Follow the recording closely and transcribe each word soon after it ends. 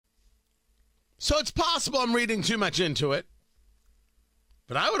So it's possible I'm reading too much into it,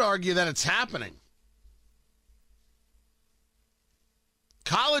 but I would argue that it's happening.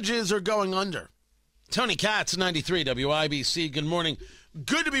 Colleges are going under. Tony Katz, 93 WIBC. Good morning.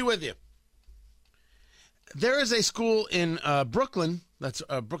 Good to be with you. There is a school in Brooklyn, that's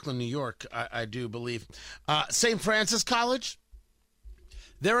Brooklyn, New York, I do believe, St. Francis College.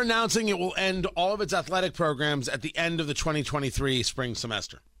 They're announcing it will end all of its athletic programs at the end of the 2023 spring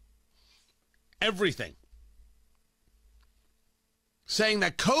semester. Everything. Saying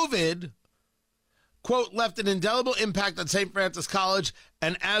that COVID, quote, left an indelible impact on St. Francis College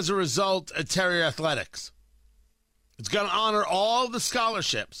and as a result, Terrier Athletics. It's going to honor all the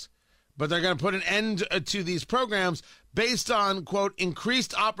scholarships, but they're going to put an end to these programs based on, quote,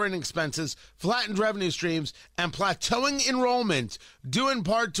 increased operating expenses, flattened revenue streams, and plateauing enrollment due in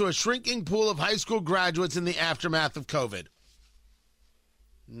part to a shrinking pool of high school graduates in the aftermath of COVID.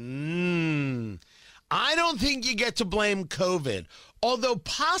 I don't think you get to blame COVID, although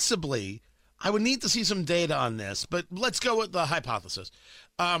possibly I would need to see some data on this, but let's go with the hypothesis.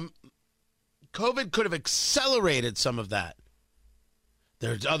 COVID could have accelerated some of that.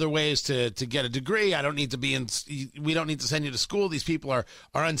 There's other ways to get a degree. I don't need to be in. We don't need to send you to school. These people are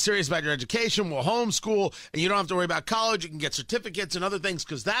unserious about your education. We'll homeschool, and you don't have to worry about college. You can get certificates and other things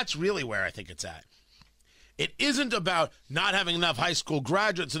because that's really where I think it's at. It isn't about not having enough high school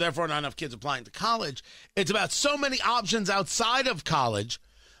graduates, so therefore not enough kids applying to college. It's about so many options outside of college.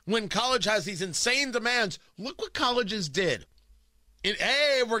 When college has these insane demands, look what colleges did.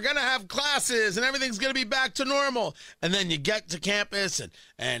 Hey, we're going to have classes and everything's going to be back to normal. And then you get to campus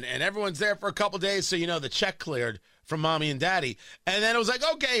and everyone's there for a couple days so you know the check cleared from mommy and daddy. And then it was like,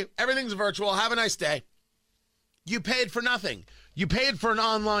 okay, everything's virtual. Have a nice day. You paid for nothing. You paid for an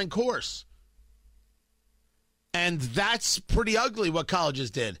online course. And that's pretty ugly what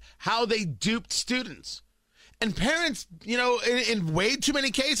colleges did, how they duped students. And parents, you know, in way too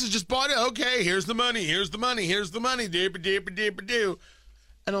many cases just bought it. Okay, here's the money, here's the money, here's the money, dee-ba-dee-ba-dee-ba-doo.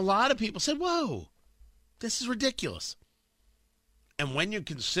 And a lot of people said, whoa, this is ridiculous. And when you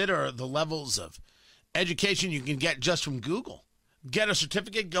consider the levels of education you can get just from Google, get a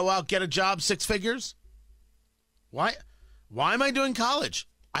certificate, go out, get a job, 6 figures. Why am I doing college?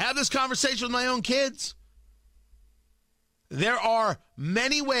 I have this conversation with my own kids. There are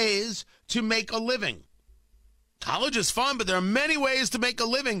many ways to make a living. College is fun, but there are many ways to make a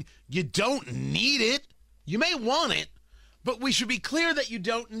living. You don't need it. You may want it, but we should be clear that you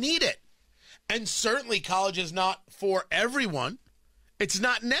don't need it. And certainly college is not for everyone. It's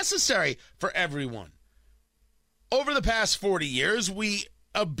not necessary for everyone. Over the past 40 years, we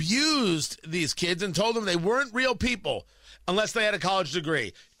abused these kids and told them they weren't real people unless they had a college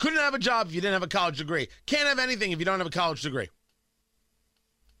degree. Couldn't have a job if you didn't have a college degree. Can't have anything if you don't have a college degree.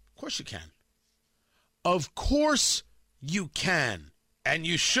 Of course you can. Of course you can, and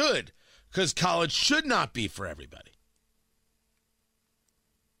you should, because college should not be for everybody.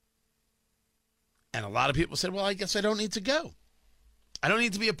 And a lot of people said, well, I guess I don't need to go. I don't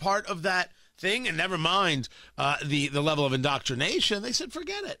need to be a part of that thing, and never mind the level of indoctrination. They said,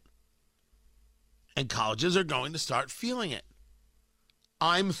 forget it. And colleges are going to start feeling it.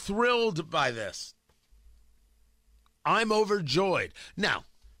 I'm thrilled by this. I'm overjoyed. Now,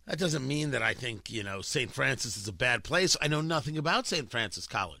 that doesn't mean that I think, St. Francis is a bad place. I know nothing about St. Francis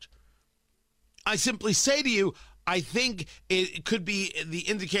College. I simply say to you, I think it could be the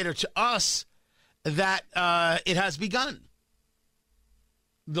indicator to us that it has begun.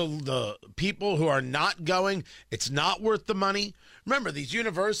 The people who are not going, it's not worth the money. Remember, these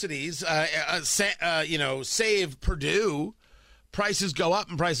universities, save Purdue, prices go up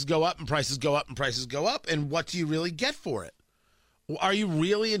and prices go up and prices go up and prices go up. And what do you really get for it? Are you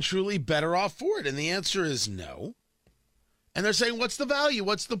really and truly better off for it? And the answer is no. And they're saying, what's the value?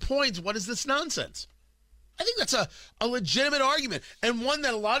 What's the point? What is this nonsense? I think that's a legitimate argument, and one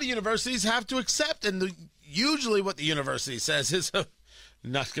that a lot of universities have to accept. And usually what the university says is,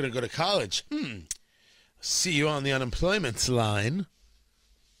 not going to go to college. See you on the unemployment line.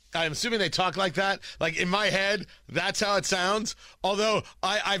 I'm assuming they talk like that. Like, in my head, that's how it sounds. Although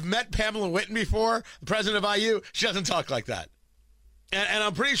I've met Pamela Whitten before, the president of IU. She doesn't talk like that. And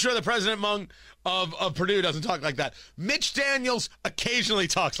I'm pretty sure the president of Purdue doesn't talk like that. Mitch Daniels occasionally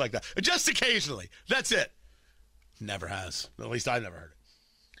talks like that. Just occasionally. That's it. Never has. At least I've never heard it.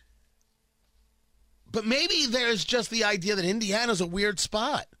 But maybe there's just the idea that Indiana's a weird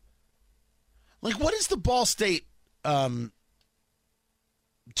spot. Like, what is the Ball State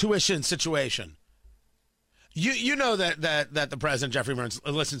tuition situation? You know that the president, Jeffrey Burns,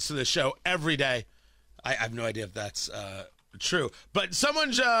 listens to this show every day. I have no idea if that's True. But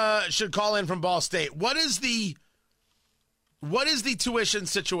someone should call in from Ball State. What is the tuition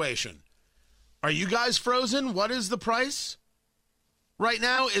situation? Are you guys frozen? What is the price right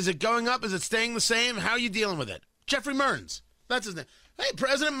now? Is it going up? Is it staying the same? How are you dealing with it? Jeffrey Mearns. That's his name. Hey,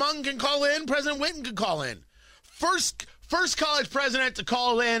 President Mung can call in. President Whitten can call in. First college president to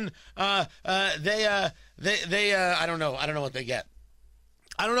call in. They I don't know. I don't know what they get.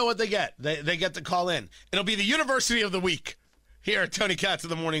 I don't know what they get. They get to call in. It'll be the University of the Week here at Tony Katz of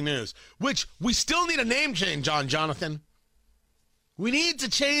the Morning News, which we still need a name change on, Jonathan. We need to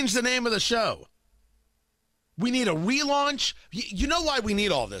change the name of the show. We need a relaunch. You know why we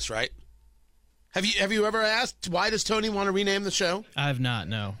need all this, right? Have you ever asked, why does Tony want to rename the show? I have not,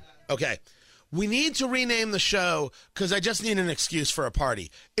 no. Okay. We need to rename the show because I just need an excuse for a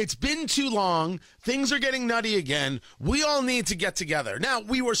party. It's been too long. Things are getting nutty again. We all need to get together. Now,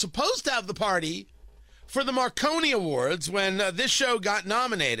 we were supposed to have the party for the Marconi Awards when this show got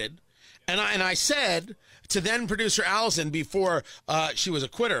nominated. And I said to then producer Allison before she was a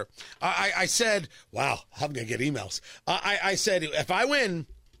quitter, I said, wow, I'm going to get emails. I said, if I win,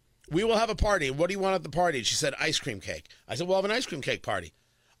 we will have a party. What do you want at the party? And she said, ice cream cake. I said, we'll have an ice cream cake party.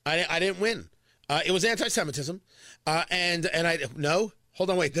 I didn't win. It was anti-Semitism. No, hold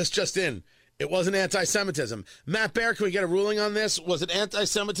on, wait, this just in. It wasn't anti-Semitism. Matt Bear, can we get a ruling on this? Was it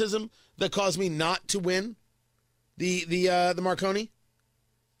anti-Semitism that caused me not to win the Marconi?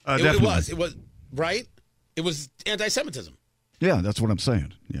 It was, right? It was anti-Semitism. Yeah, that's what I'm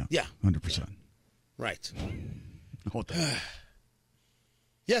saying. Yeah. 100%. Right. Hold that.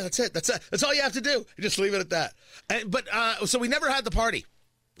 Yeah, that's it. That's all you have to do. You just leave it at that. So we never had the party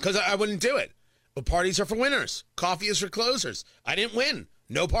because I wouldn't do it. But parties are for winners. Coffee is for closers. I didn't win.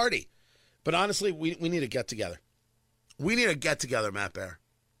 No party. But honestly, we need to get together. We need to get together, Matt Bear.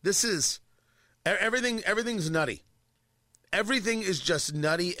 This is everything's nutty. Everything is just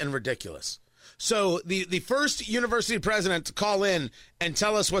nutty and ridiculous. So the first university president to call in and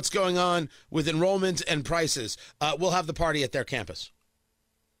tell us what's going on with enrollment and prices, we'll have the party at their campus.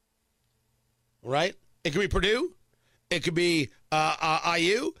 Right? It could be Purdue. It could be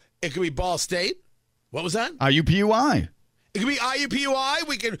IU. It could be Ball State. What was that? IUPUI. It could be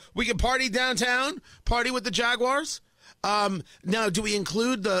IUPUI. We can party downtown, party with the Jaguars. Now, do we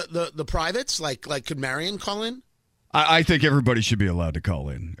include the privates? Like could Marion call in? I think everybody should be allowed to call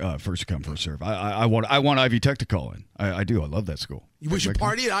in. First come, first serve. I want Ivy Tech to call in. I do. I love that school. We should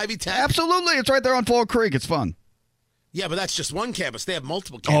party at Ivy Tech? Absolutely. It's right there on Fall Creek. It's fun. Yeah, but that's just one campus. They have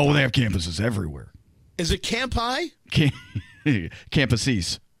multiple campuses. Oh, they have campuses everywhere. Is it Campi?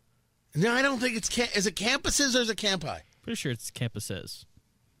 Campuses. No, I don't think it's is it campuses or is it Campi? Pretty sure it's campuses.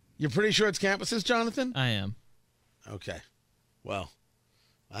 You're pretty sure it's campuses, Jonathan? I am. Okay. Well,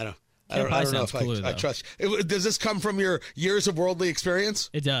 I don't know if I trust you. Does this come from your years of worldly experience?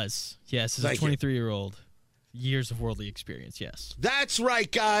 It does. Yes, as a 23-year-old. Years of worldly experience, yes. That's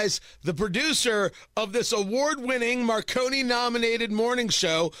right, guys. The producer of this award-winning, Marconi-nominated morning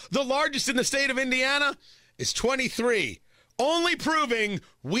show, the largest in the state of Indiana, is 23. Only proving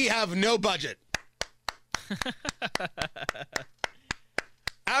we have no budget.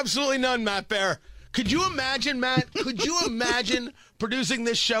 Absolutely none, Matt Bear. Could you imagine, Matt? Could you imagine producing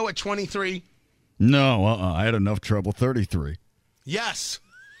this show at 23? No, I had enough trouble 33. Yes.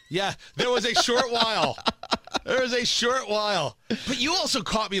 Yeah, there was a short while. But you also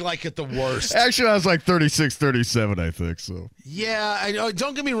caught me like at the worst. Actually, I was like 36, 37, I think, so. Yeah, I know.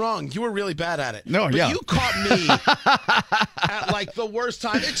 Don't get me wrong. You were really bad at it. No, but yeah. You caught me at like the worst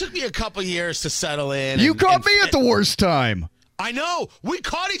time. It took me a couple years to settle in. You caught me at the worst time. I know. We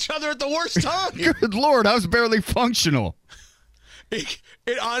caught each other at the worst time. Good Lord, I was barely functional. It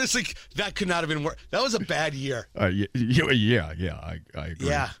honestly, that could not have been worse. That was a bad year. Yeah, I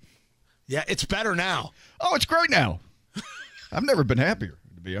agree. Yeah, it's better now. Oh, it's great now. I've never been happier,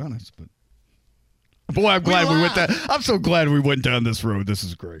 to be honest. But boy, I'm glad we went that. I'm so glad we went down this road. This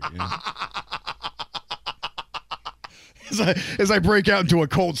is great. Yeah. as I break out into a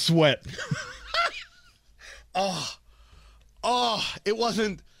cold sweat. It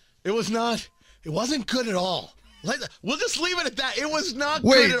wasn't good at all. We'll just leave it at that. It was not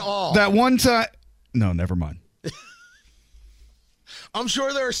good at all. That one time. No, never mind. I'm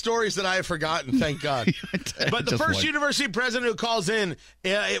sure there are stories that I have forgotten, thank God. But the first university president who calls in,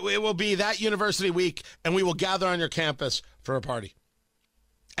 it will be that university week, and we will gather on your campus for a party.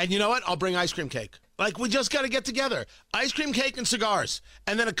 And you know what? I'll bring ice cream cake. Like, we just got to get together. Ice cream cake and cigars,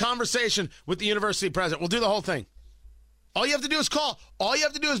 and then a conversation with the university president. We'll do the whole thing. All you have to do is call. All you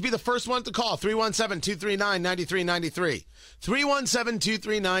have to do is be the first one to call. 317-239-9393.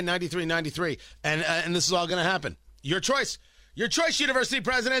 317-239-9393. And this is all going to happen. Your choice. Your choice, university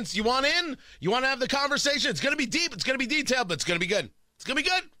presidents. You want in? You want to have the conversation? It's going to be deep. It's going to be detailed, but it's going to be good. It's going to be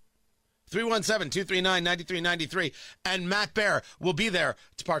good. 317-239-9393. And Matt Bear will be there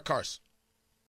to park cars.